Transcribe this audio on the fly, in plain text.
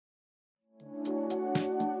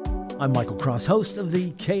I'm Michael Cross, host of the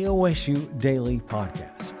KOSU Daily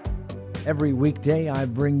Podcast. Every weekday, I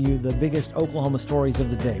bring you the biggest Oklahoma stories of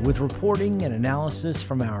the day with reporting and analysis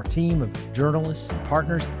from our team of journalists and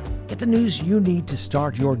partners. Get the news you need to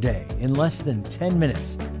start your day in less than 10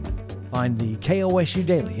 minutes. Find the KOSU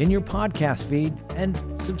Daily in your podcast feed and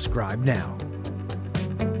subscribe now.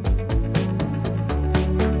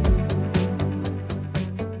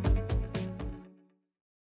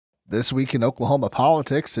 This Week in Oklahoma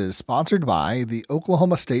Politics is sponsored by the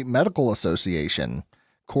Oklahoma State Medical Association,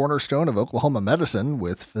 cornerstone of Oklahoma medicine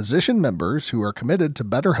with physician members who are committed to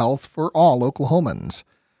better health for all Oklahomans.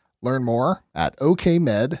 Learn more at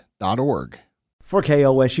okmed.org. For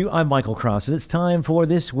KOSU, I'm Michael Cross, and it's time for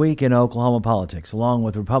This Week in Oklahoma Politics, along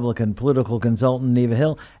with Republican political consultant Neva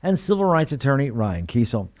Hill and civil rights attorney Ryan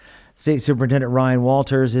Kiesel. State Superintendent Ryan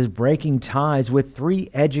Walters is breaking ties with 3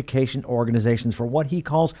 education organizations for what he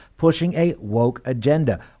calls pushing a woke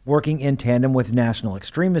agenda, working in tandem with national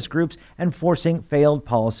extremist groups and forcing failed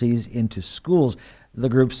policies into schools. The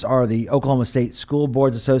groups are the Oklahoma State School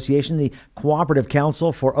Boards Association, the Cooperative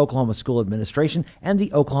Council for Oklahoma School Administration, and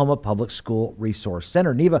the Oklahoma Public School Resource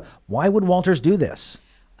Center. Neva, why would Walters do this?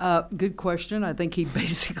 Good question. I think he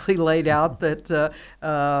basically laid out that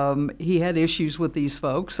he had issues with these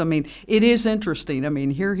folks. I mean, it is interesting. I mean,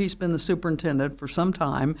 here he's been the superintendent for some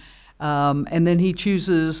time, and then he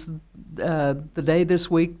chooses the day this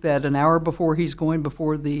week that an hour before he's going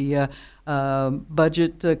before the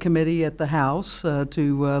budget committee at the House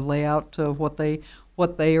to lay out what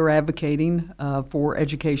they are advocating for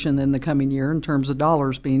education in the coming year in terms of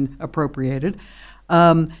dollars being appropriated.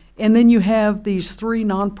 And then you have these 3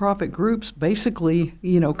 nonprofit groups basically,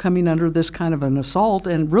 coming under this kind of an assault,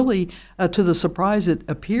 and really, to the surprise, it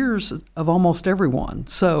appears, of almost everyone.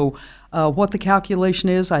 So what the calculation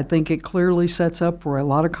is, I think it clearly sets up for a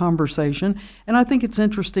lot of conversation. And I think it's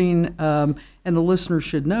interesting, and the listeners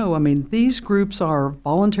should know, I mean, these groups are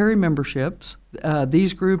voluntary memberships.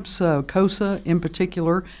 These groups, COSA in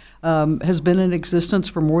particular, has been in existence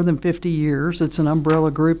for more than 50 years. It's an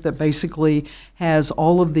umbrella group that basically has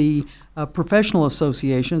all of the professional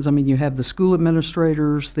associations. I mean, you have the school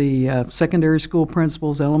administrators, the secondary school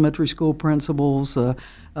principals, elementary school principals,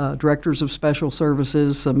 directors of special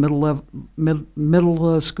services, middle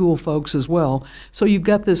school folks as well. So you've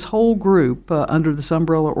got this whole group under this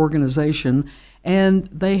umbrella organization, and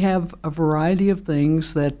they have a variety of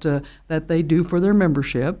things that they do for their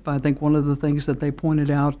membership. I think one of the things that they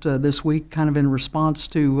pointed out this week, kind of in response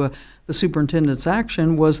to the superintendent's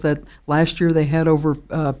action, was that last year they had over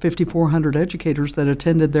 5,400 educators that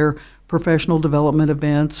attended their professional development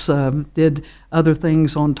events, did other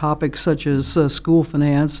things on topics such as school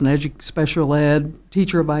finance and special ed,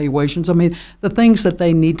 teacher evaluations. I mean, the things that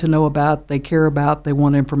they need to know about, they care about, they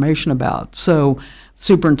want information about. So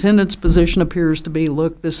superintendent's position appears to be,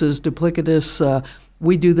 look, this is duplicitous.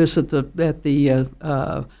 We do this at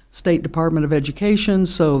the State Department of Education,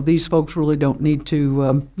 so these folks really don't need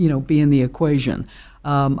to, be in the equation.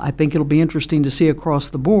 I think it'll be interesting to see across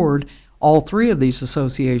the board all 3 of these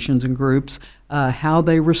associations and groups, how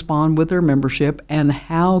they respond with their membership, and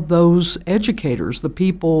how those educators, the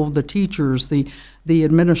people, the teachers, the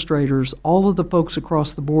administrators, all of the folks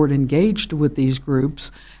across the board engaged with these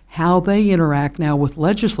groups, how they interact now with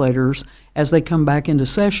legislators as they come back into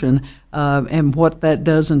session, and what that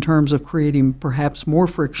does in terms of creating perhaps more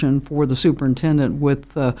friction for the superintendent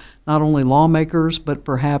with not only lawmakers, but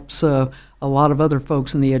perhaps a lot of other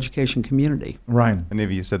folks in the education community. Ryan. And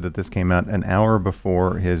Neva, you said that this came out an hour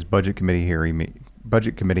before his budget committee hearing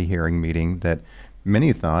meeting that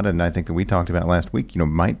many thought, and I think that we talked about last week,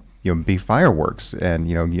 might be fireworks, and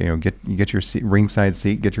get your ringside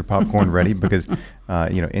seat, get your popcorn ready, because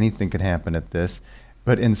anything could happen at this.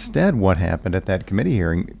 But instead, what happened at that committee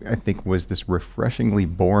hearing, I think, was this refreshingly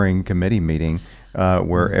boring committee meeting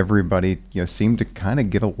where everybody seemed to kind of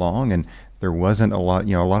get along, and there wasn't a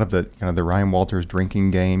lot of the kind of the Ryan Walters drinking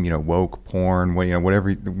game, woke, porn,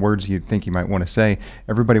 whatever the words you think you might want to say.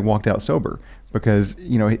 Everybody walked out sober. Because,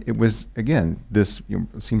 it was, again, this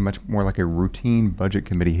seemed much more like a routine budget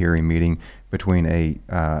committee hearing meeting between an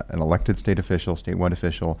elected statewide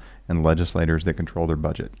official, and legislators that control their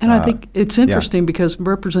budget. And I think it's interesting because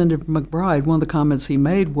Representative McBride, one of the comments he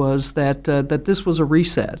made was that this was a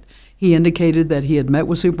reset. He indicated that he had met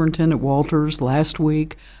with Superintendent Walters last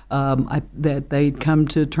week, that they'd come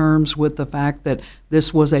to terms with the fact that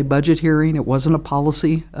this was a budget hearing, it wasn't a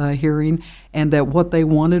policy hearing, and that what they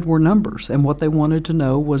wanted were numbers, and what they wanted to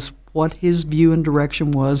know was what his view and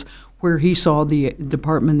direction was where he saw the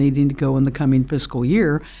department needing to go in the coming fiscal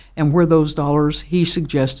year and where those dollars he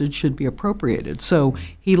suggested should be appropriated. So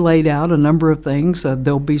he laid out a number of things.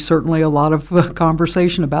 There'll be certainly a lot of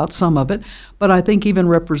conversation about some of it, but I think even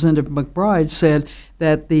Representative McBride said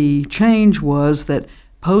that the change was that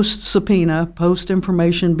post-subpoena,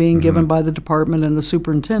 post-information being given by the department and the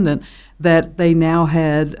superintendent, that they now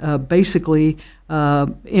had basically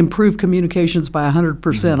improved communications by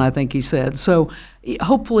 100%, I think he said. So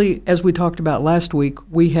hopefully, as we talked about last week,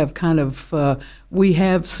 we have kind of, we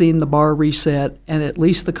have seen the bar reset and at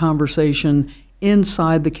least the conversation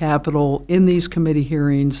inside the Capitol in these committee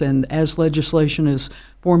hearings, and as legislation is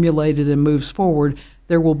formulated and moves forward,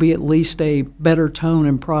 there will be at least a better tone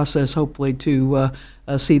and process, hopefully, to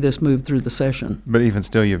see this move through the session. But even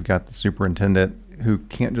still, you've got the superintendent who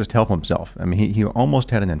can't just help himself. I mean, he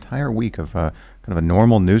almost had an entire week of kind of a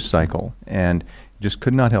normal news cycle and just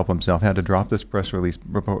could not help himself, had to drop this press release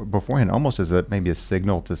beforehand, almost as maybe a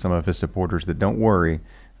signal to some of his supporters that don't worry,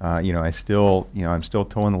 I'm still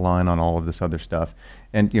towing the line on all of this other stuff.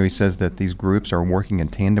 And he says that these groups are working in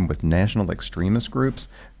tandem with national extremist groups,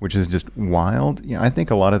 which is just wild. I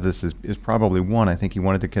think a lot of this is probably one. I think he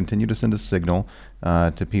wanted to continue to send a signal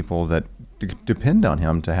to people that depend on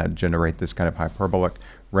him to generate this kind of hyperbolic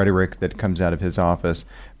rhetoric that comes out of his office.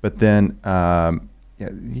 But then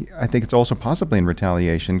I think it's also possibly in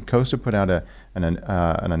retaliation. COSA put out an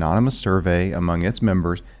anonymous survey among its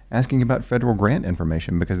members asking about federal grant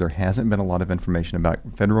information because there hasn't been a lot of information about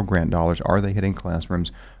federal grant dollars. Are they hitting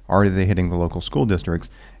classrooms? Are they hitting the local school districts?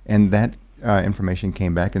 And that information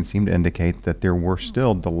came back and seemed to indicate that there were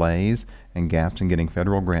still delays and gaps in getting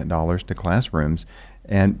federal grant dollars to classrooms.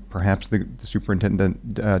 And perhaps the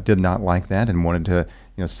superintendent did not like that and wanted to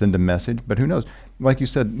send a message. But who knows? Like you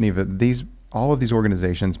said, Neva, all of these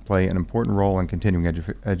organizations play an important role in continuing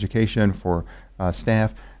education for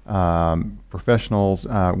staff, professionals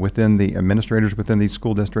within the administrators within these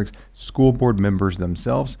school districts, school board members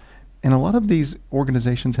themselves. And a lot of these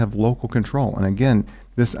organizations have local control. And again,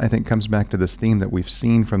 this, I think, comes back to this theme that we've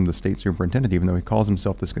seen from the state superintendent, even though he calls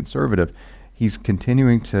himself this conservative. He's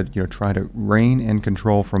continuing to try to rein in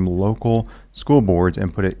control from local school boards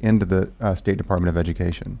and put it into the State Department of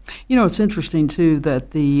Education. It's interesting, too,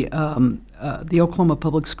 that the Oklahoma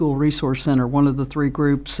Public School Resource Center, one of the three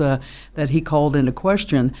groups that he called into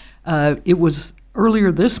question, it was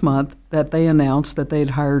earlier this month that they announced that they had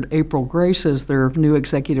hired April Grace as their new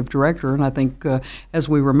executive director. And I think, as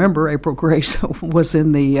we remember, April Grace was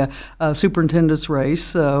in the superintendent's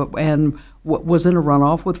race and was in a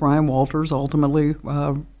runoff with Ryan Walters. Ultimately,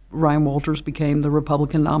 Ryan Walters became the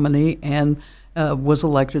Republican nominee and was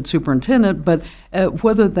elected superintendent. But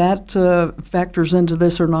whether that factors into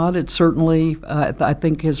this or not, it certainly, I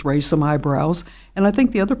think, has raised some eyebrows. And I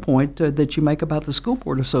think the other point that you make about the School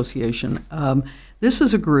Board Association, this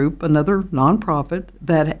is a group, another nonprofit,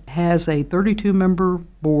 that has a 32-member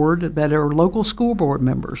board that are local school board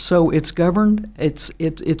members. So it's governed. It's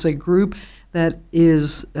a group that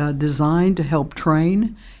is designed to help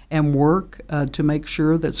train and work to make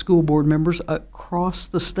sure that school board members across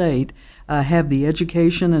the state have the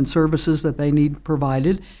education and services that they need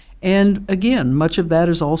provided. And again, much of that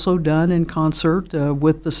is also done in concert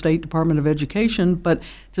with the State Department of Education. But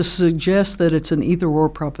to suggest that it's an either-or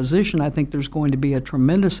proposition, I think there's going to be a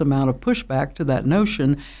tremendous amount of pushback to that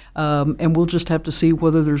notion. And we'll just have to see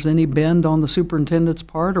whether there's any bend on the superintendent's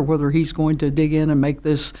part or whether he's going to dig in and make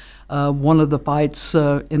this one of the fights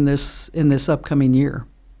in this upcoming year.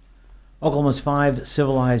 Oklahoma's 5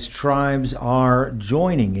 civilized tribes are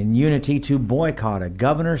joining in unity to boycott a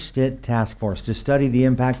Governor Stitt task force to study the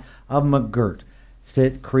impact of McGirt.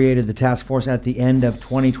 Stitt created the task force at the end of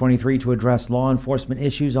 2023 to address law enforcement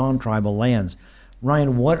issues on tribal lands.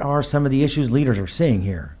 Ryan, what are some of the issues leaders are seeing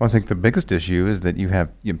here? Well, I think the biggest issue is that you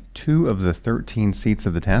have 2 of the 13 seats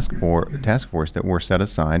of the task force that were set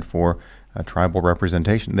aside for tribal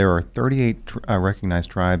representation. There are 38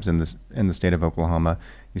 recognized tribes in the state of Oklahoma.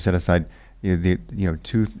 You set aside, 2.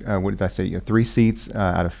 What did I say? 3 seats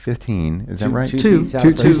out of 15. Is that right? Two seats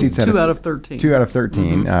out of 13. 2 out of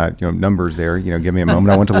 13. Numbers there. Give me a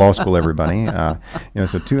moment. I went to law school, everybody.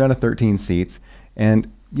 So 2 out of 13 seats. And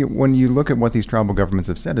when you look at what these tribal governments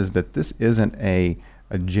have said, is that this isn't a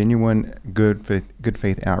genuine good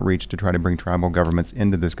faith outreach to try to bring tribal governments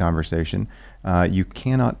into this conversation. You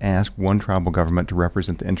cannot ask one tribal government to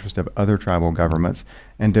represent the interest of other tribal governments,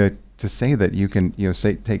 and to say that you can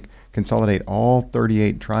consolidate all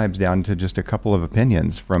 38 tribes down to just a couple of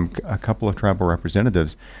opinions from a couple of tribal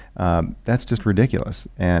representatives, that's just ridiculous.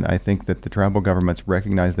 And I think that the tribal governments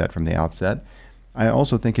recognize that from the outset. I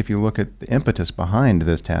also think if you look at the impetus behind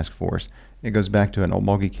this task force, it goes back to an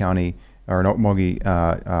Okmulgee County or an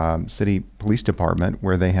Okmulgee City Police Department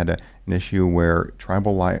where they had an issue where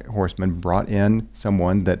tribal light horsemen brought in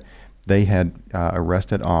someone that they had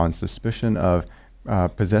arrested on suspicion of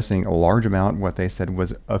possessing a large amount, what they said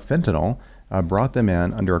was of fentanyl, brought them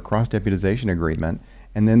in under a cross-deputization agreement,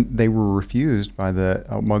 and then they were refused by the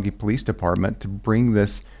Okmulgee Police Department to bring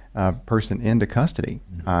this person into custody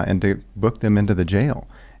and to book them into the jail.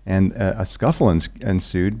 And a scuffle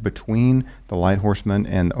ensued between the light horsemen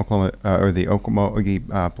and the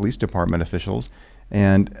Okmulgee Police Department officials.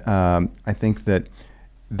 And I think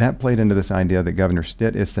that played into this idea that Governor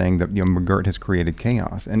Stitt is saying that McGirt has created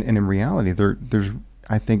chaos. And in reality, there's,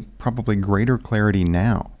 I think, probably greater clarity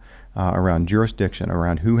now around jurisdiction,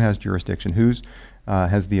 around who has jurisdiction, who's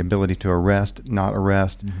has the ability to arrest, not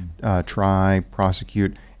arrest, try,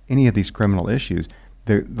 prosecute, any of these criminal issues.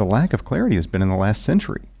 The lack of clarity has been in the last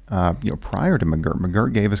century. Prior to McGirt,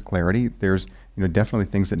 McGirt gave us clarity. There's definitely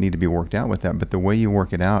things that need to be worked out with that, but the way you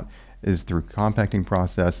work it out is through compacting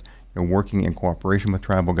process, working in cooperation with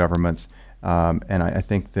tribal governments. And I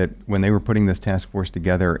think that when they were putting this task force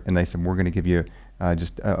together and they said, we're going to give you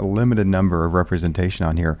just a limited number of representation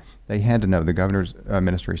on here, they had to know, the governor's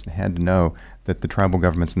administration had to know that the tribal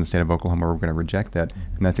governments in the state of Oklahoma were going to reject that,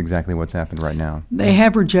 and that's exactly what's happened right now. They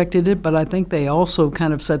have rejected it, but I think they also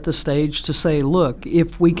kind of set the stage to say, look,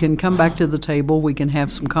 if we can come back to the table, we can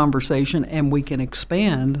have some conversation, and we can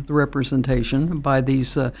expand the representation by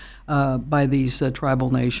these tribal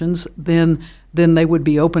nations, then they would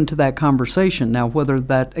be open to that conversation. Now, whether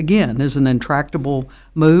that, again, is an intractable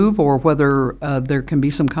move or whether there can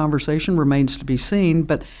be some conversation remains to be seen.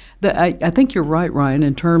 But I think you're right, Ryan,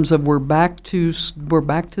 in terms of we're back to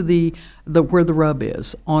the where the rub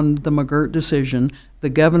is on the McGirt decision, the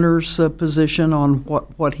governor's position on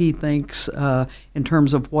what he thinks in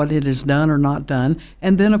terms of what it has done or not done,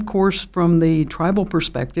 and then, of course, from the tribal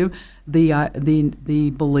perspective,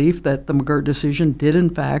 the belief that the McGirt decision did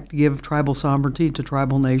in fact give tribal sovereignty to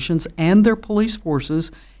tribal nations and their police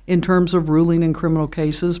forces in terms of ruling in criminal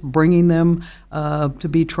cases, bringing them to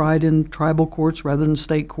be tried in tribal courts rather than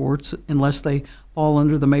state courts unless they fall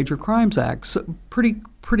under the Major Crimes Act. So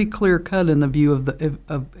pretty clear cut in the view of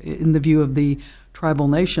the tribal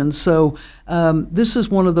nations. So this is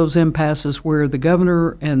one of those impasses where the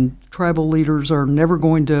governor and tribal leaders are never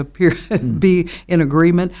going to be in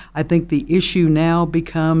agreement. I think the issue now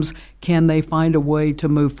becomes, can they find a way to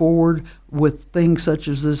move forward with things such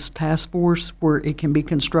as this task force where it can be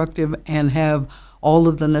constructive and have all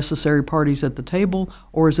of the necessary parties at the table,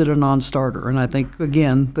 or is it a non-starter? And I think,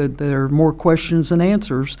 again, that there are more questions than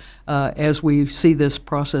answers as we see this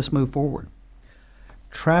process move forward.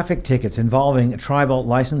 Traffic tickets involving tribal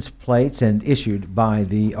license plates and issued by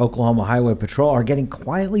the Oklahoma Highway Patrol are getting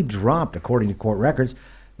quietly dropped, according to court records.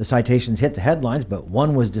 The citations hit the headlines, but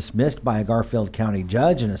one was dismissed by a Garfield County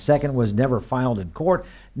judge and a second was never filed in court.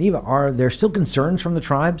 Neva, are there still concerns from the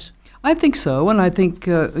tribes? I think so, and I think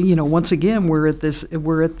once again we're at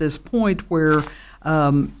this point where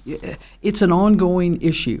it's an ongoing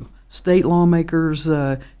issue. State lawmakers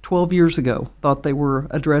 12 years ago thought they were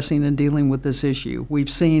addressing and dealing with this issue. We've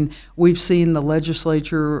seen the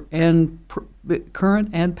legislature and current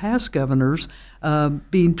and past governors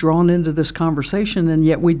being drawn into this conversation, and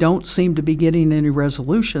yet we don't seem to be getting any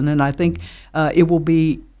resolution. And I think it will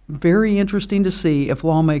be very interesting to see if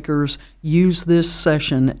lawmakers use this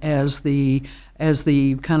session as the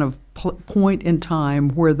kind of point in time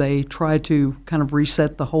where they try to kind of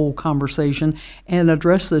reset the whole conversation and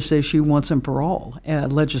address this issue once and for all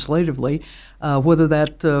legislatively. Whether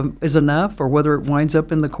that is enough or whether it winds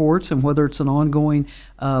up in the courts and whether it's an ongoing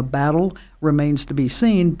battle remains to be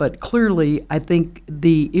seen. But clearly, I think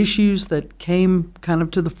the issues that came kind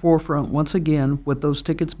of to the forefront once again with those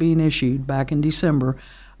tickets being issued back in December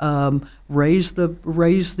raise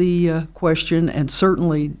the question and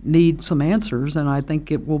certainly need some answers, and I think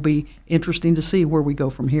it will be interesting to see where we go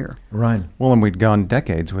from here. Ryan. Well, and we'd gone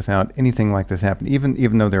decades without anything like this happen,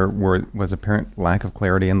 even though there was apparent lack of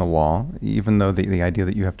clarity in the law, even though the idea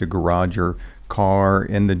that you have to garage your car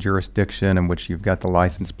in the jurisdiction in which you've got the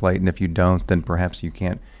license plate, and if you don't, then perhaps you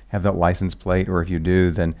can't have that license plate, or if you do,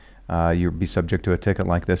 then you'll be subject to a ticket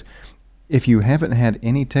like this. If you haven't had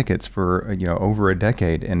any tickets for over a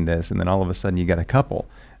decade in this, and then all of a sudden you get a couple,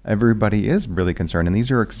 everybody is really concerned. And these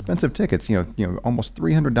are expensive tickets, almost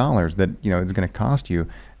 $300 that is going to cost you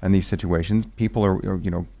in these situations. People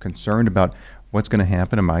are concerned about what's going to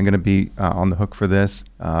happen. Am I going to be on the hook for this?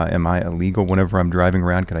 Am I illegal whenever I'm driving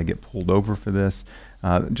around? Could I get pulled over for this?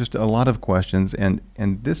 Just a lot of questions, and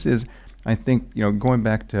this is I think, going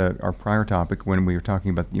back to our prior topic when we were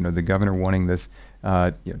talking about, the governor wanting this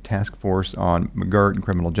task force on McGirt and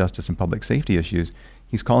criminal justice and public safety issues,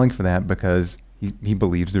 he's calling for that because he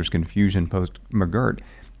believes there's confusion post-McGirt.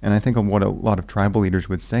 And I think what a lot of tribal leaders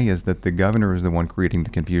would say is that the governor is the one creating the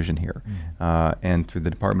confusion here. And through the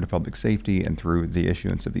Department of Public Safety and through the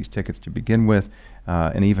issuance of these tickets to begin with,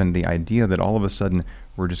 and even the idea that all of a sudden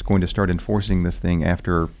we're just going to start enforcing this thing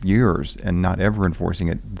after years and not ever enforcing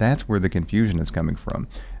it, that's where the confusion is coming from.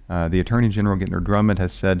 The Attorney General, Gentner Drummond,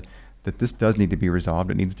 has said that this does need to be resolved.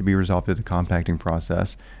 It needs to be resolved through the compacting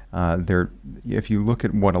process. If you look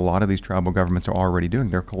at what a lot of these tribal governments are already doing,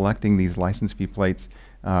 they're collecting these license fee plates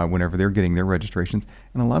whenever they're getting their registrations.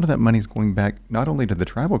 And a lot of that money is going back not only to the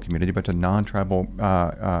tribal community, but to non-tribal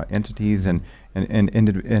entities and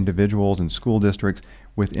individuals and school districts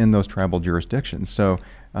within those tribal jurisdictions. So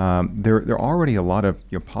there are already a lot of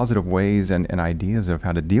positive ways and ideas of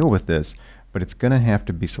how to deal with this, but it's going to have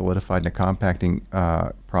to be solidified in a compacting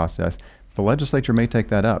process. The legislature may take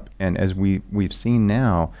that up, and as we've seen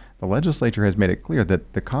now, the legislature has made it clear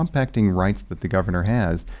that the compacting rights that the governor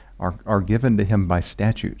has are given to him by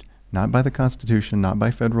statute, not by the Constitution, not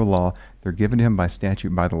by federal law. They're given to him by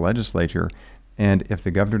statute by the legislature. And if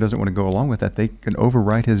the governor doesn't want to go along with that, they can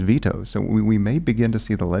override his veto. So we may begin to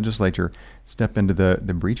see the legislature step into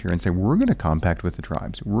the breach here and say, we're going to compact with the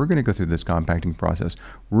tribes. We're going to go through this compacting process.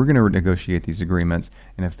 We're going to negotiate these agreements.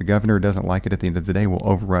 And if the governor doesn't like it at the end of the day, we'll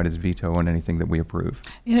override his veto on anything that we approve.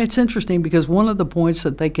 And it's interesting because one of the points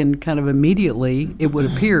that they can kind of immediately, it would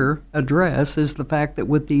appear, address is the fact that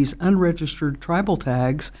with these unregistered tribal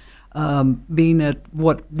tags, being at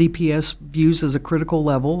what DPS views as a critical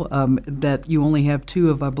level, that you only have 2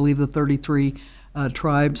 of, I believe, the 33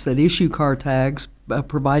 tribes that issue car tags,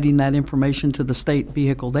 providing that information to the state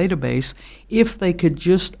vehicle database. If they could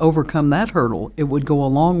just overcome that hurdle, it would go a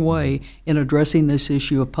long way in addressing this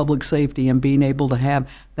issue of public safety and being able to have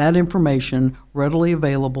that information readily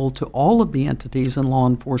available to all of the entities in law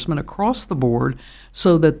enforcement across the board,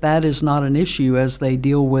 so that that is not an issue as they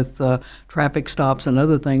deal with traffic stops and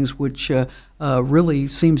other things, which really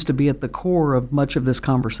seems to be at the core of much of this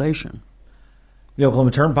conversation. The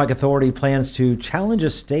Oklahoma Turnpike Authority plans to challenge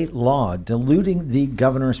a state law diluting the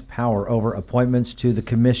governor's power over appointments to the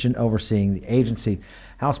commission overseeing the agency.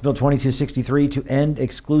 House Bill 2263 to end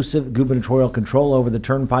exclusive gubernatorial control over the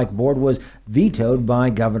Turnpike Board was vetoed by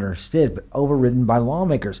Governor Stitt, but overridden by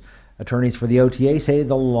lawmakers. Attorneys for the OTA say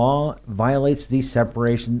the law violates the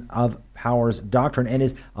separation of powers doctrine and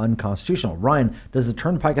is unconstitutional. Ryan, does the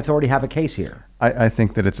Turnpike Authority have a case here? I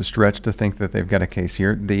think that it's a stretch to think that they've got a case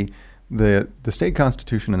here. The state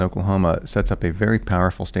constitution in Oklahoma sets up a very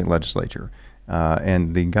powerful state legislature,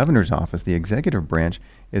 and the governor's office, the executive branch,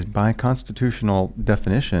 is by constitutional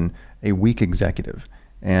definition a weak executive,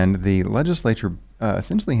 and the legislature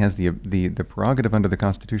essentially has the prerogative under the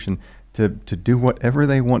Constitution to do whatever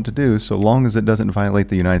they want to do, so long as it doesn't violate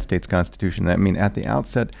the United States Constitution. That means at the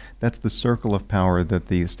outset, that's the circle of power that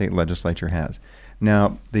the state legislature has.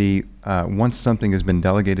 Now, once something has been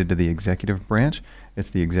delegated to the executive branch, it's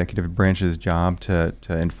the executive branch's job to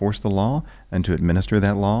enforce the law and to administer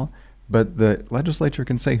that law. But the legislature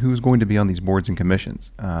can say who's going to be on these boards and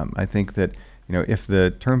commissions. I think that if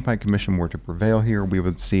the Turnpike Commission were to prevail here, we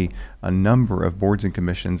would see a number of boards and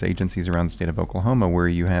commissions, agencies around the state of Oklahoma, where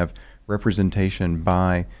you have representation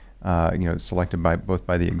by, selected by both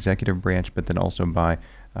by the executive branch, but then also by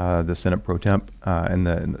the Senate pro temp and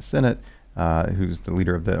the Senate. Who's the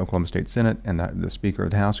leader of the Oklahoma State Senate, and the Speaker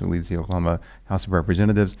of the House, who leads the Oklahoma House of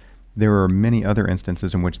Representatives. There are many other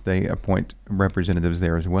instances in which they appoint representatives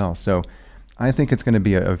there as well. So I think it's going to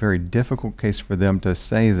be a very difficult case for them to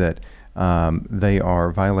say that they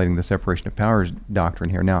are violating the separation of powers doctrine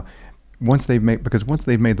here. Now, once they've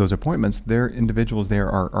made those appointments, their individuals there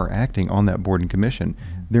are acting on that board and commission.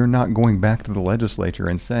 They're not going back to the legislature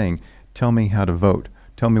and saying, tell me how to vote.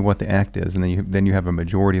 Tell me what the act is, and then you have a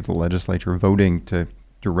majority of the legislature voting to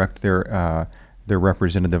direct their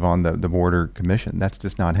representative on the board or commission. That's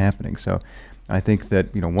just not happening. So I think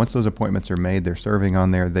that once those appointments are made, they're serving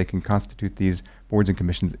on there, they can constitute these boards and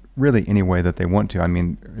commissions really any way that they want to. I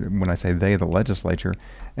mean, when I say they, the legislature,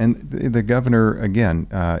 and the governor again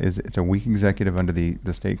it's a weak executive under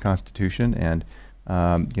the state constitution, and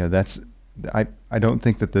I don't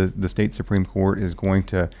think that the state Supreme Court is going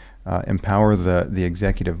to empower the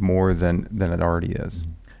executive more than it already is.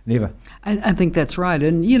 Neva. I think that's right.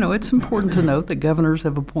 And, it's important to note that governors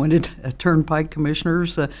have appointed turnpike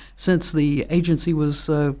commissioners since the agency was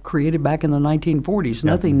created back in the 1940s.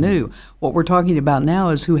 Nothing new. What we're talking about now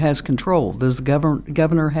is who has control. Does the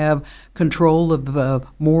governor have control of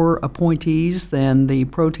more appointees than the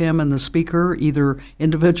pro tem and the speaker, either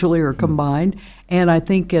individually or combined? And I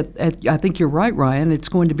think I think you're right, Ryan. It's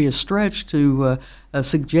going to be a stretch to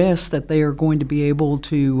suggest that they are going to be able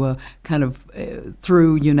to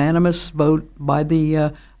through unanimous vote by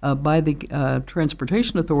the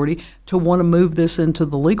Transportation Authority, to want to move this into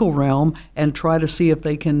the legal realm and try to see if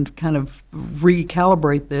they can kind of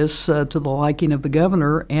recalibrate this to the liking of the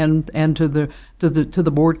governor and to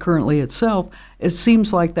the board currently itself. It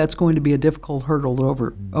seems like that's going to be a difficult hurdle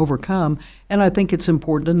to overcome. And I think it's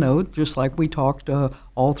important to note, just like we talked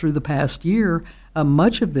all through the past year,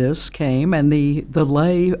 much of this came, and the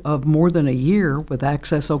delay of more than a year with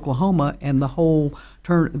Access Oklahoma and the whole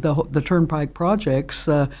the turnpike projects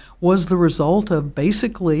was the result of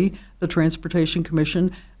basically the Transportation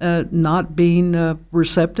Commission not being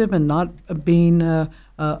receptive and not being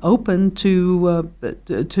open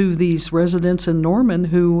to these residents in Norman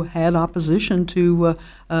who had opposition to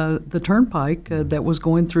the turnpike that was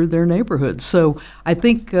going through their neighborhood. So I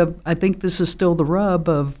think this is still the rub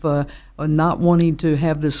of not wanting to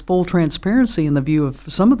have this full transparency in the view of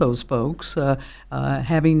some of those folks,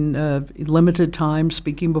 having limited time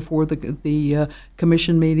speaking before the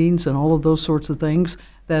commission meetings and all of those sorts of things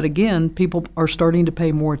that, again, people are starting to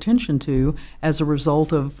pay more attention to as a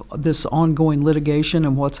result of this ongoing litigation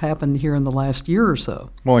and what's happened here in the last year or so.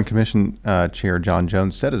 Well, and Commission Chair John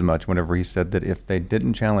Jones said as much whenever he said that if they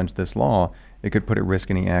didn't challenge this law, it could put at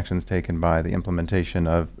risk any actions taken by the implementation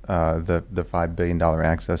of the $5 billion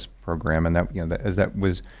access program. And that, as that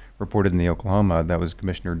was reported in the Oklahoma, that was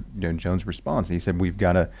Commissioner Jones' response. He said, we've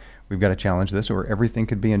got to challenge this or everything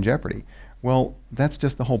could be in jeopardy. Well, that's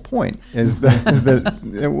just the whole point. Is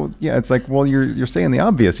it's like, well, you're saying the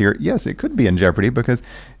obvious here. Yes, it could be in jeopardy because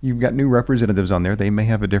you've got new representatives on there. They may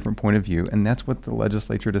have a different point of view, and that's what the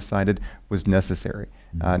legislature decided was necessary.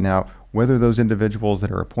 Now, whether those individuals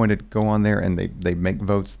that are appointed go on there and they make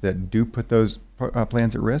votes that do put those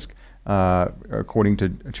plans at risk, according to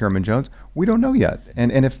Chairman Jones, we don't know yet.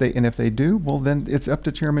 And if they do, well, then it's up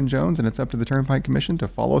to Chairman Jones and it's up to the Turnpike Commission to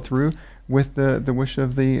follow through with the wish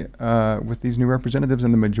of with these new representatives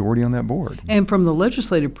and the majority on that board. And from the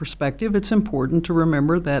legislative perspective, it's important to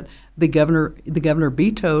remember that the governor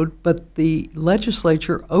vetoed, but the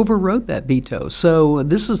legislature overrode that veto. So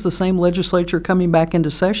this is the same legislature coming back into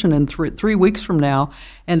session in 3 weeks from now,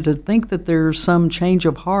 and to think that there's some change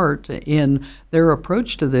of heart in their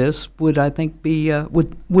approach to this would, I think, be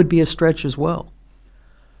would be a stretch as well.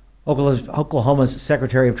 Oklahoma's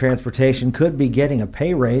Secretary of Transportation could be getting a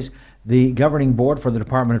pay raise. The governing board for the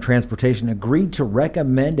Department of Transportation agreed to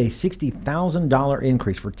recommend a $60,000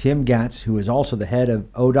 increase for Tim Gatz, who is also the head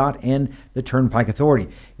of ODOT and the Turnpike Authority.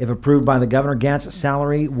 If approved by the governor, Gatz's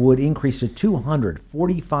salary would increase to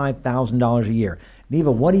 $245,000 a year.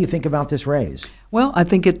 Neva, what do you think about this raise? Well, I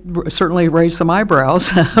think it certainly raised some eyebrows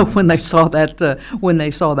when they saw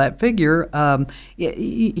that figure.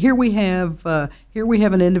 Here we have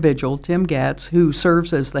an individual, Tim Gatz, who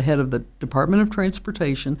serves as the head of the Department of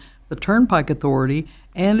Transportation, the Turnpike Authority,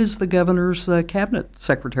 and is the governor's cabinet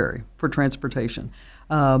secretary for transportation.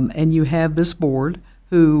 And you have this board,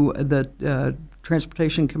 who the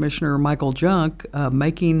Transportation Commissioner Michael Junk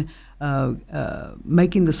making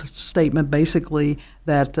this statement basically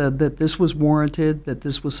that this was warranted, that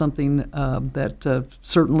this was something that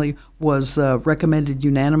certainly was recommended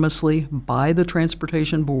unanimously by the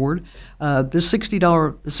Transportation Board. This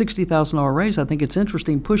 $60,000 raise, I think it's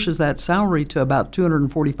interesting, pushes that salary to about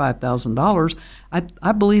 $245,000.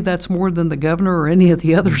 I believe that's more than the governor or any of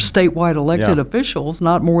the other statewide elected officials,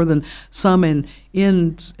 not more than some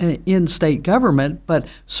in state government, but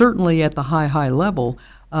certainly at the high level.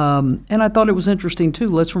 And I thought it was interesting, too.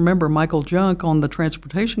 Let's remember Michael Junk on the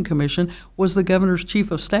Transportation Commission was the governor's chief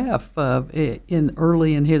of staff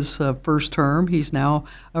early in his first term. He's now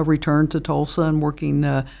returned to Tulsa and working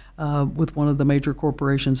with one of the major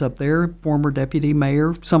corporations up there, former deputy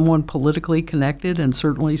mayor, someone politically connected and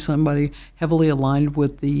certainly somebody heavily aligned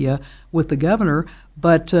with the governor.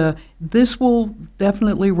 But this will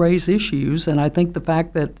definitely raise issues, and I think the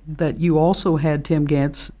fact that you also had Tim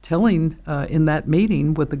Gatz telling in that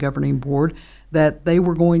meeting with the governing board that they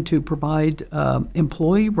were going to provide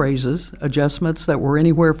employee raises, adjustments that were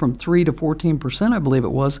anywhere from 3 to 14%, I believe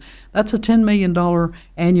it was. That's a $10 million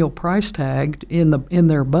annual price tag in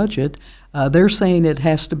their budget. They're saying it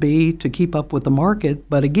has to be to keep up with the market,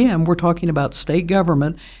 but again, we're talking about state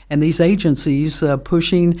government and these agencies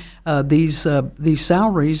pushing these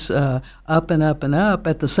salaries up and up and up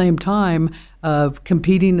at the same time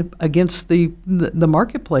competing against the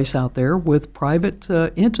marketplace out there with private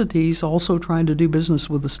entities also trying to do business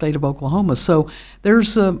with the state of Oklahoma. So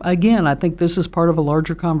there's, again, I think this is part of a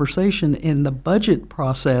larger conversation in the budget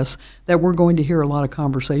process that we're going to hear a lot of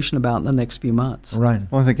conversation about in the next few months. Right.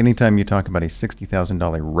 Well, I think anytime you talk about a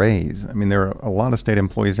 $60,000 raise, I mean, there are a lot of state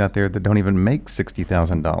employees out there that don't even make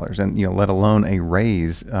 $60,000, and let alone a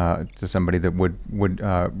raise to somebody that would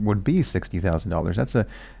be $60,000.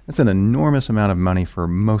 That's an enormous amount of money for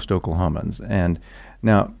most Oklahomans. And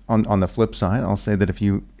now, on the flip side, I'll say that if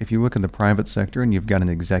you look in the private sector and you've got an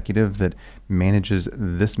executive that manages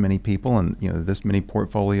this many people and this many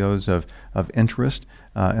portfolios of interest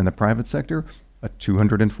in the private sector, a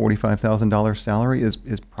 $245,000 salary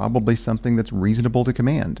is probably something that's reasonable to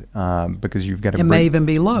command because you've got to. It may even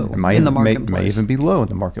be low in the marketplace. May even be low in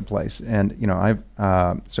the marketplace, and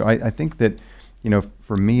I think that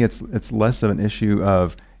for me it's less of an issue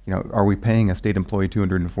of are we paying a state employee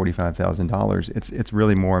 $245,000? It's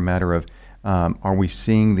really more a matter of are we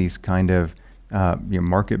seeing these kind of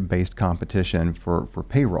market-based competition for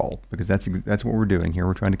payroll, because that's what we're doing here.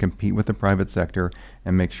 We're trying to compete with the private sector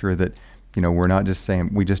and make sure that we're not just saying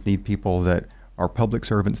we just need people that are public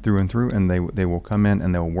servants through and through, and they will come in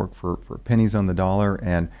and they'll work for pennies on the dollar,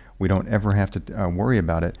 and we don't ever have to worry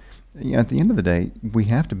about it. At the end of the day, we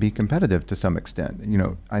have to be competitive to some extent.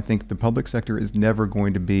 I think the public sector is never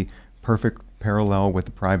going to be perfect parallel with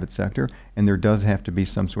the private sector, and there does have to be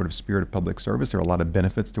some sort of spirit of public service. There are a lot of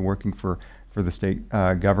benefits to working for the state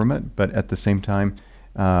government, but at the same time,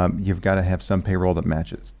 you've got to have some payroll that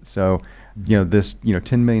matches. So, this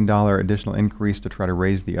 $10 million additional increase to try to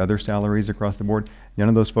raise the other salaries across the board, none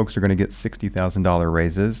of those folks are going to get $60,000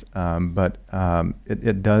 raises, but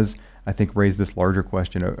it does, I think, raise this larger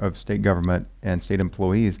question of state government and state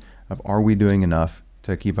employees of, are we doing enough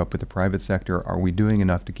to keep up with the private sector? Are we doing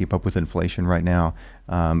enough to keep up with inflation right now?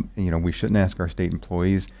 We shouldn't ask our state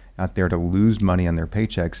employees out there to lose money on their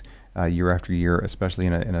paychecks year after year, especially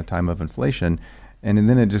in a time of inflation. And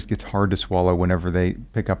then it just gets hard to swallow whenever they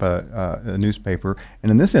pick up a newspaper.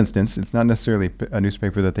 And in this instance, it's not necessarily a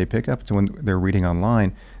newspaper that they pick up. It's when they're reading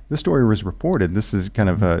online. This story was reported. This is kind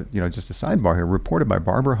of just a sidebar here. Reported by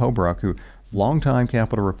Barbara Hobrock, who, longtime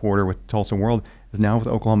Capitol reporter with Tulsa World, is now with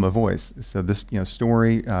Oklahoma Voice. So this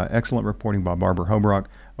story, excellent reporting by Barbara Hobrock,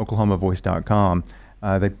 OklahomaVoice.com.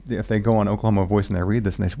 If they go on Oklahoma Voice and they read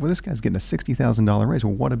this and they say, well, this guy's getting a $60,000 raise.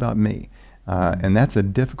 Well, what about me? And that's a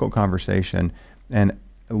difficult conversation. And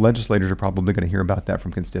legislators are probably going to hear about that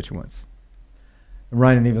from constituents.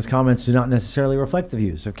 Ryan and Eva's comments do not necessarily reflect the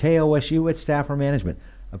views of KOSU, its staff, or management.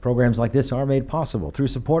 Programs like this are made possible through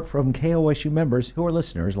support from KOSU members who are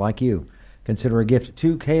listeners like you. Consider a gift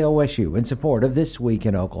to KOSU in support of This Week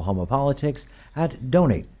in Oklahoma Politics at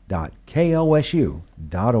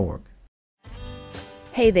donate.kosu.org.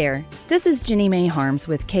 Hey there, this is Jenny Mae Harms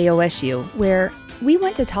with KOSU, where we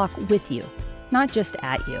want to talk with you, not just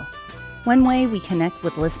at you. One way we connect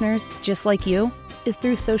with listeners just like you is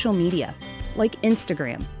through social media, like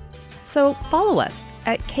Instagram. So follow us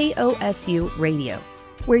at KOSU Radio,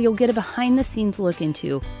 where you'll get a behind-the-scenes look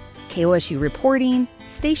into KOSU reporting,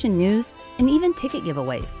 station news, and even ticket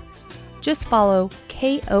giveaways. Just follow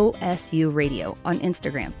KOSU Radio on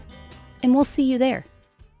Instagram, and we'll see you there.